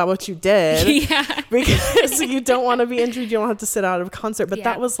and think about what you did. Yeah. Because you don't want to be injured. You don't have to sit out of a concert. But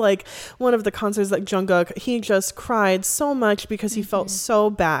that was like one of the concerts that Jungkook, he just cried so much because he felt so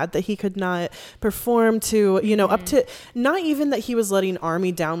bad that he could not perform to, you know, up to, not even that he was letting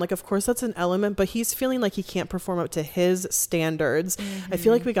ARMY down. Like, of course, that's an element, but he's feeling like he can't perform up to his standards. I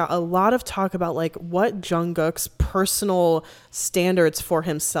feel like we got a lot of talk about like what Jungkook's personal standards for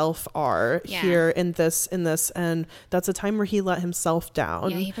himself are here in this, and that's a time where he let himself down.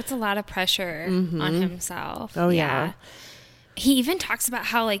 Yeah, he puts a lot of pressure on himself. Oh yeah. He even talks about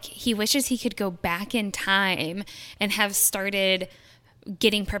how like he wishes he could go back in time and have started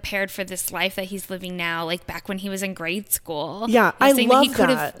getting prepared for this life that he's living now, like back when he was in grade school. Yeah, I love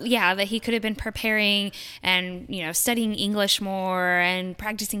that. Yeah, that he could have been preparing and, you know, studying English more and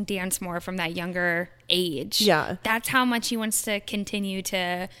practicing dance more from that younger age. Yeah. That's how much he wants to continue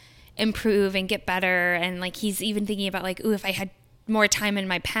to improve and get better. And like he's even thinking about like, ooh, if I had more time in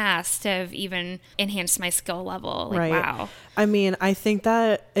my past to have even enhanced my skill level. Like, wow. I mean, I think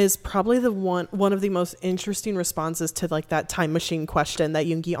that is probably the one of the most interesting responses to like that time machine question that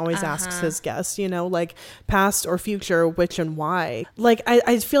Yoongi always asks his guests, you know, like past or future, which and why. Like,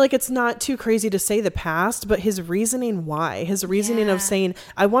 I feel like it's not too crazy to say the past, but his reasoning why. His reasoning of saying,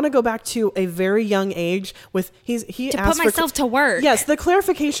 I want to go back to a very young age with, he to asked put myself to work. Yes, the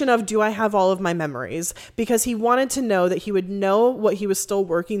clarification of, do I have all of my memories? Because he wanted to know that he would know what he was still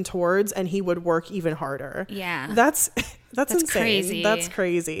working towards and he would work even harder. Yeah. That's insane. Crazy. That's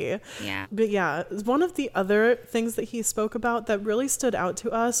crazy. Yeah. But yeah, one of the other things that he spoke about that really stood out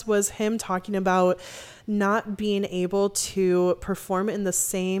to us was him talking about not being able to perform in the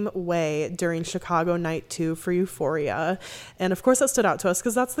same way during Chicago Night 2 for Euphoria. And of course that stood out to us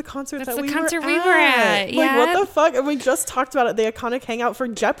because that's the concert we were at. Like, Yeah. what the fuck? And we just talked about it, the iconic hangout for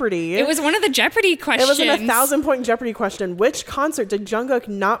Jeopardy. It was one of the Jeopardy questions. It was an 1,000-point Jeopardy question. Which concert did Jungkook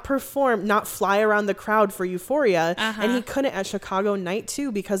not fly around the crowd for Euphoria? And he couldn't at Chicago Night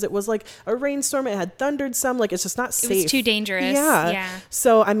 2 because it was like a rainstorm. It had thundered some. Like, it's just not safe. It was too dangerous. Yeah.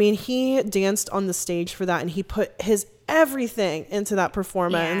 So, I mean, he danced on the stage for that and he put his everything into that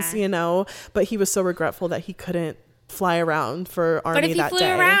performance, you know, but he was so regretful that he couldn't fly around for ARMY that day. But if he flew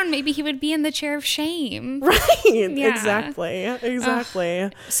around, maybe he would be in the chair of shame. Right. Yeah.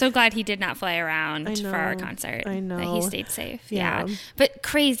 Exactly. So glad he did not fly around for our concert. I know. That he stayed safe. Yeah. But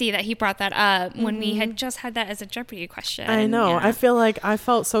crazy that he brought that up when we had just had that as a Jeopardy question. I know. Yeah. I feel like I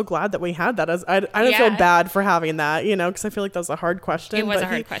felt so glad that we had that. As I didn't feel bad for having that, you know, because I feel like that was a hard question. It was a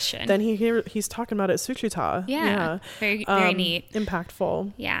hard question. Then he's talking about it at Suchita. Yeah. Very, very neat.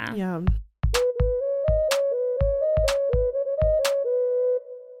 Impactful. Yeah. Yeah.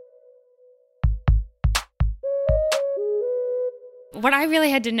 What I really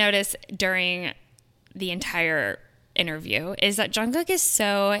had to notice during the entire interview is that Jungkook is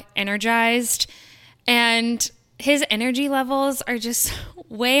so energized and his energy levels are just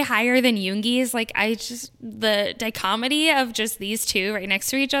way higher than Yoongi's. Like, the dichotomy of just these two right next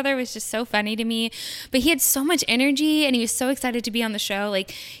to each other was just so funny to me. But he had so much energy and he was so excited to be on the show.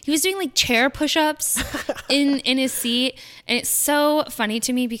 Like, he was doing like chair push-ups in his seat. And it's so funny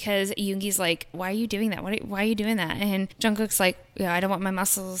to me because Yoongi's like, why are you doing that? Why are you doing that? And Jungkook's like, yeah, I don't want my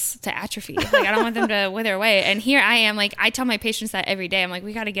muscles to atrophy. Like, I don't want them to wither away. And here I am, like, I tell my patients that every day. I'm like,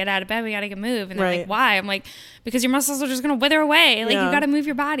 we got to get out of bed. We got to move. And they're like, why? I'm like, because your muscles are just going to wither away. Like, you got to move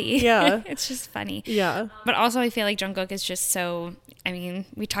your body. Yeah. It's just funny. Yeah. But also I feel like Jungkook is just so, I mean,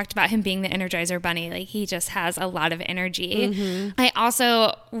 we talked about him being the Energizer Bunny. Like, he just has a lot of energy. I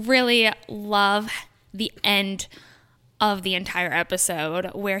also really love the end of the entire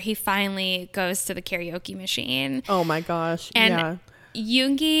episode where he finally goes to the karaoke machine. Oh my gosh. And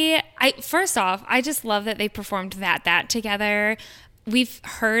Yoongi, first off, I just love that they performed that together. We've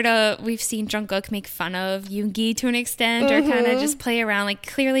seen Jungkook make fun of Yoongi to an extent, or kind of just play around. Like,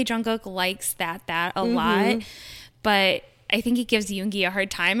 clearly Jungkook likes that a lot, but I think he gives Yoongi a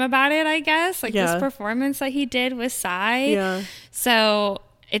hard time about it, I guess. Like, this performance that he did with Psy. Yeah. So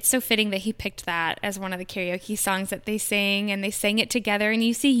it's so fitting that he picked that as one of the karaoke songs that they sing, and they sang it together, and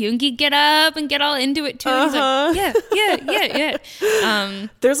you see Yoongi get up and get all into it too. He's like, yeah.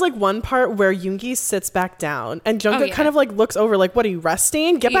 There's like one part where Yoongi sits back down and Jungkook kind of like looks over like, what, are you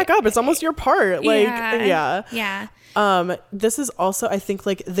resting? Get back up. It's almost your part. Like, yeah. This is also, I think,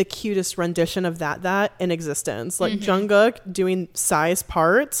 like the cutest rendition of that in existence. Like Jungkook doing Psy's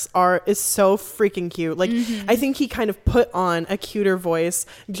parts is so freaking cute. Like I think he kind of put on a cuter voice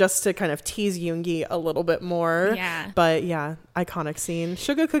just to kind of tease Yoongi a little bit more. Yeah. But yeah, iconic scene.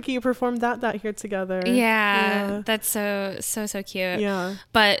 Sugar Cookie performed that here together. Yeah. That's so cute. Yeah.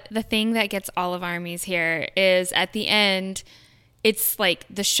 But the thing that gets all of ARMYs here is at the end, it's like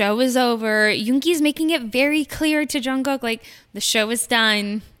the show is over. Yoongi's making it very clear to Jungkook, like, the show is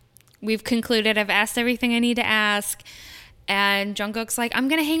done. We've concluded. I've asked everything I need to ask. And Jungkook's like, I'm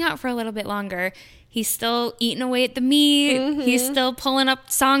going to hang out for a little bit longer. He's still eating away at the meat. He's still pulling up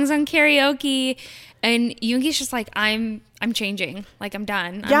songs on karaoke. And Yoongi's just like, I'm changing. Like, I'm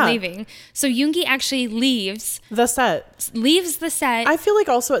done. I'm leaving. So Yoongi actually leaves the set. I feel like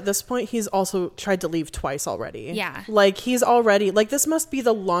also at this point, he's also tried to leave twice already. Yeah. Like, he's already, like, this must be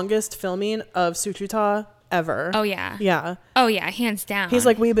the longest filming of Suchuta ever. Oh, yeah. Yeah. Oh, yeah. Hands down. He's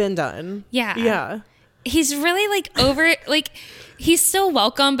like, we've been done. Yeah. Yeah. He's really like he's still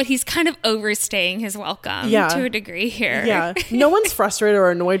welcome, but he's kind of overstaying his welcome to a degree here. Yeah. No one's frustrated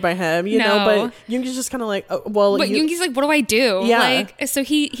or annoyed by him, you know, but Yoongi's just kind of like, oh, well. But Yoongi's like, what do I do? Yeah. Like, so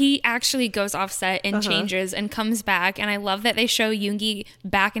he actually goes off set and changes and comes back. And I love that they show Yoongi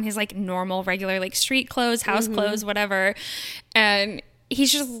back in his like normal, regular, like street clothes, house clothes, whatever. And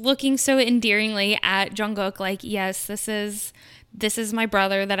he's just looking so endearingly at Jungkook, like, yes, this is my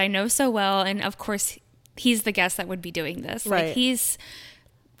brother that I know so well. And of course, he's the guest that would be doing this. Right. Like, he's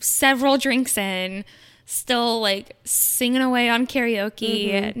several drinks in, still like singing away on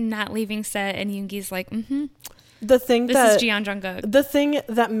karaoke, not leaving set, and Yoongi's like, this is Jian Jungkook. The thing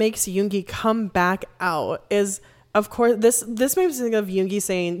that makes Yoongi come back out is, of course, this makes me think of Yoongi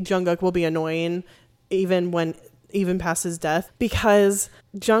saying Jungkook will be annoying even past his death, because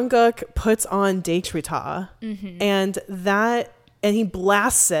Jungkook puts on Daechwita and he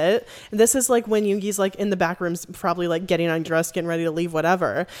blasts it. This is like when Yoongi's like in the back rooms, probably like getting undressed, getting ready to leave,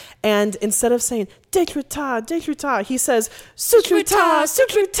 whatever. And instead of saying Daechwita, he says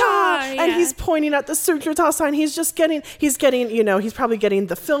Suchuta. And he's pointing at the Suchuta sign. He's getting, you know, he's probably getting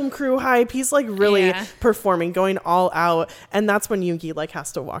the film crew hype. He's like really performing, going all out. And that's when Yoongi like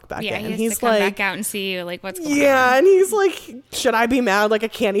has to walk back in. And he's to come back out and see like what's going on. Yeah, and he's like, should I be mad? Like, I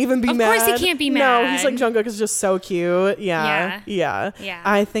can't even be mad. Of course he can't be mad. No, he's like, Jungkook is just so cute. Yeah.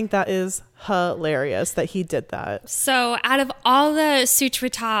 I think that is hilarious that he did that. So out of all the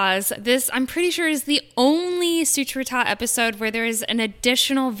Suchutas, this I'm pretty sure is the only Suchuta episode where there is an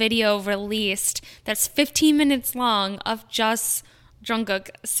additional video released that's 15 minutes long of just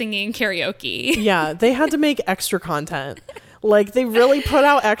Jungkook singing karaoke. Yeah, they had to make extra content. Like, they really put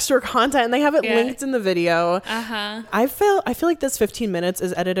out extra content, and they have it linked in the video. I feel like this 15 minutes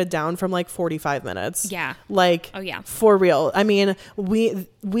is edited down from like 45 minutes. Yeah. Like, for real. I mean,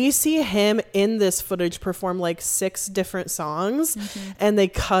 we see him in this footage perform like 6 different songs, and they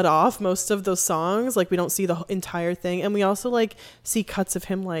cut off most of those songs. Like, we don't see the entire thing. And we also like see cuts of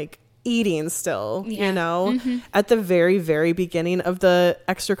him like eating still, you know, at the very, very beginning of the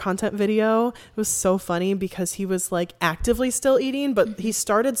extra content video. It was so funny because he was like actively still eating, but he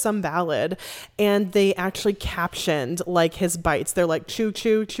started some ballad and they actually captioned like his bites. They're like chew,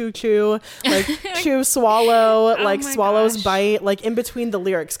 chew, chew, chew, like chew, swallow, like swallows, bite, like in between the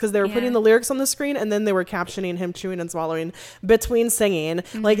lyrics, because they were putting the lyrics on the screen and then they were captioning him chewing and swallowing between singing.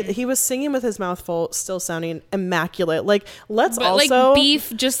 Like he was singing with his mouth full, still sounding immaculate. Like like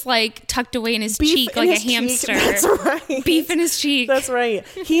beef just like tucked away in his cheek like a hamster. That's right. Beef in his cheek. That's right.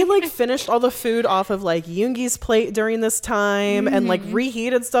 He like finished all the food off of like Yoongi's plate during this time and like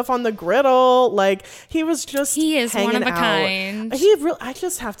reheated stuff on the griddle. Like he was just he is one of a out. Kind. I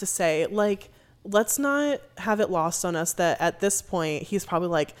just have to say, like, let's not have it lost on us that at this point he's probably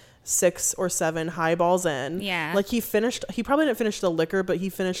like 6 or 7 highballs in. Yeah. Like he probably didn't finish the liquor, but he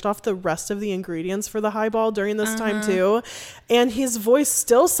finished off the rest of the ingredients for the highball during this time too. And his voice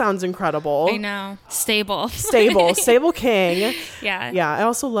still sounds incredible. I know. Stable King. Yeah. Yeah. I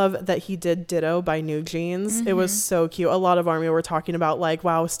also love that he did Ditto by New Jeans. It was so cute. A lot of Army were talking about like,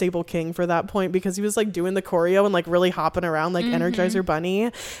 wow, Stable King for that point, because he was like doing the choreo and like really hopping around like Energizer Bunny,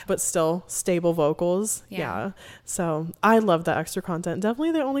 but still stable vocals. Yeah. So I love that extra content.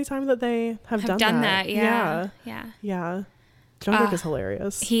 Definitely the only time that they have done that. Yeah. Jungkook is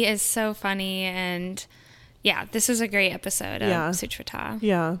hilarious. He is so funny, and this is a great episode of Suchwita.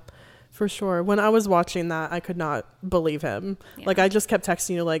 Yeah, for sure. When I was watching that, I could not believe him. Like I just kept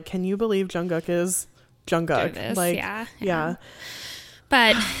texting you like, can you believe Jungkook is Jungkook? Like yeah.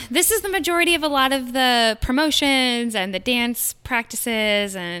 But this is the majority of a lot of the promotions and the dance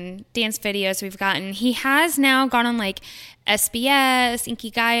practices and dance videos we've gotten. He has now gone on like SBS,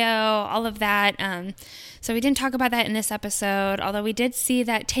 Inkigayo, all of that. So we didn't talk about that in this episode, although we did see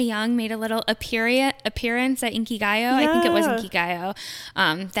that Taeyang made a little appearance at Inkigayo. I think it was Inkigayo.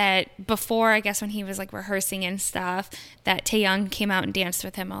 That before, I guess when he was like rehearsing and stuff, that Taeyang came out and danced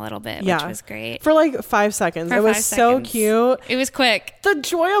with him a little bit, which was great. For like 5 seconds. It was so cute. It was quick. The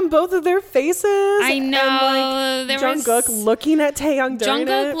joy on both of their faces. I know. And like Jungkook looking at Taeyang during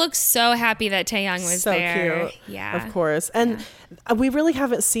Jungkook looks so happy that Taeyang was so there. Cute. Yeah. Of course. And we really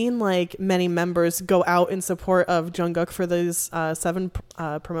haven't seen like many members go out in support of Jungkook for those 7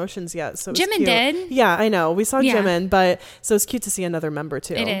 promotions yet. So Jimin did. Yeah, I know. We saw Jimin, but so it's cute to see another member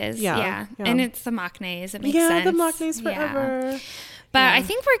too. It is. Yeah. And it's the Maknaes. It makes sense. Yeah, the Maknaes forever. Yeah. But I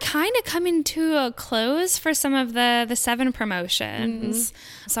think we're kind of coming to a close for some of the 7 promotions.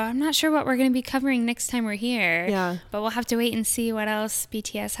 So I'm not sure what we're going to be covering next time we're here. Yeah. But we'll have to wait and see what else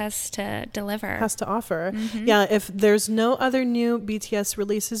BTS has to deliver. Has to offer. Yeah, if there's no other new BTS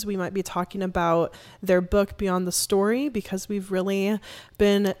releases, we might be talking about their book Beyond the Story, because we've really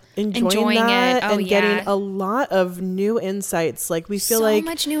been enjoying that and getting a lot of new insights. Like we feel like so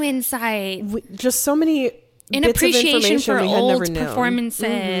much new insight. Just so many an appreciation for old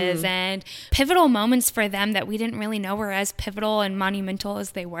performances and pivotal moments for them that we didn't really know were as pivotal and monumental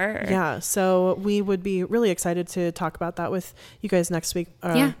as they were. Yeah, so we would be really excited to talk about that with you guys next week,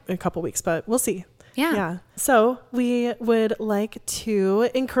 in a couple weeks, but we'll see. Yeah. So we would like to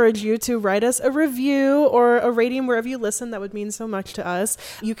encourage you to write us a review or a rating wherever you listen. That would mean so much to us.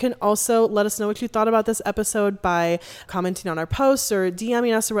 You can also let us know what you thought about this episode by commenting on our posts or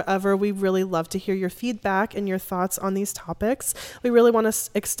DMing us or whatever. We really love to hear your feedback and your thoughts on these topics. We really want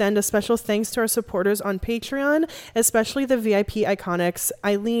to extend a special thanks to our supporters on Patreon, especially the VIP iconics,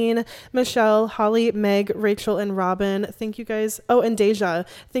 Eileen, Michelle, Holly, Meg, Rachel, and Robin. Thank you guys. Oh, and Deja.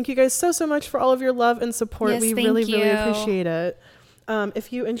 Thank you guys so much for all of your love and support. We really appreciate it.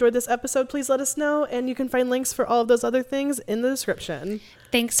 If you enjoyed this episode, please let us know, and you can find links for all of those other things in the description.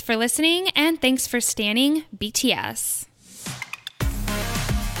 Thanks for listening, and thanks for standing BTS.